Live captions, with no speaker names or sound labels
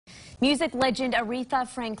Music legend Aretha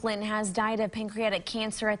Franklin has died of pancreatic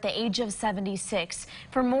cancer at the age of 76.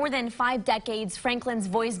 For more than 5 decades, Franklin's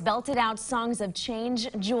voice belted out songs of change,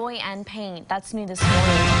 joy, and pain. That's new this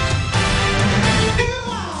morning.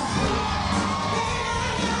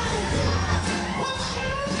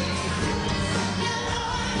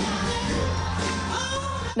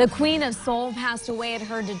 The Queen of Soul passed away at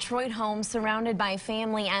her Detroit home, surrounded by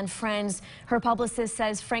family and friends. Her publicist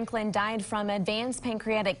says Franklin died from advanced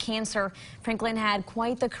pancreatic cancer. Franklin had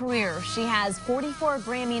quite the career. She has 44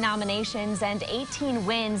 Grammy nominations and 18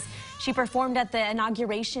 wins. She performed at the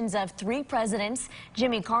inaugurations of 3 presidents,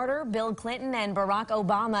 Jimmy Carter, Bill Clinton, and Barack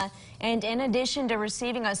Obama. And in addition to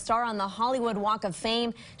receiving a star on the Hollywood Walk of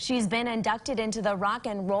Fame, she's been inducted into the Rock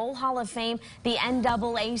and Roll Hall of Fame, the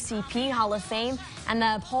NAACP Hall of Fame, and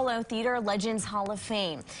the Apollo Theater Legends Hall of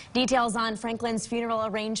Fame. Details on Franklin's funeral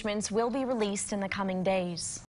arrangements will be released in the coming days.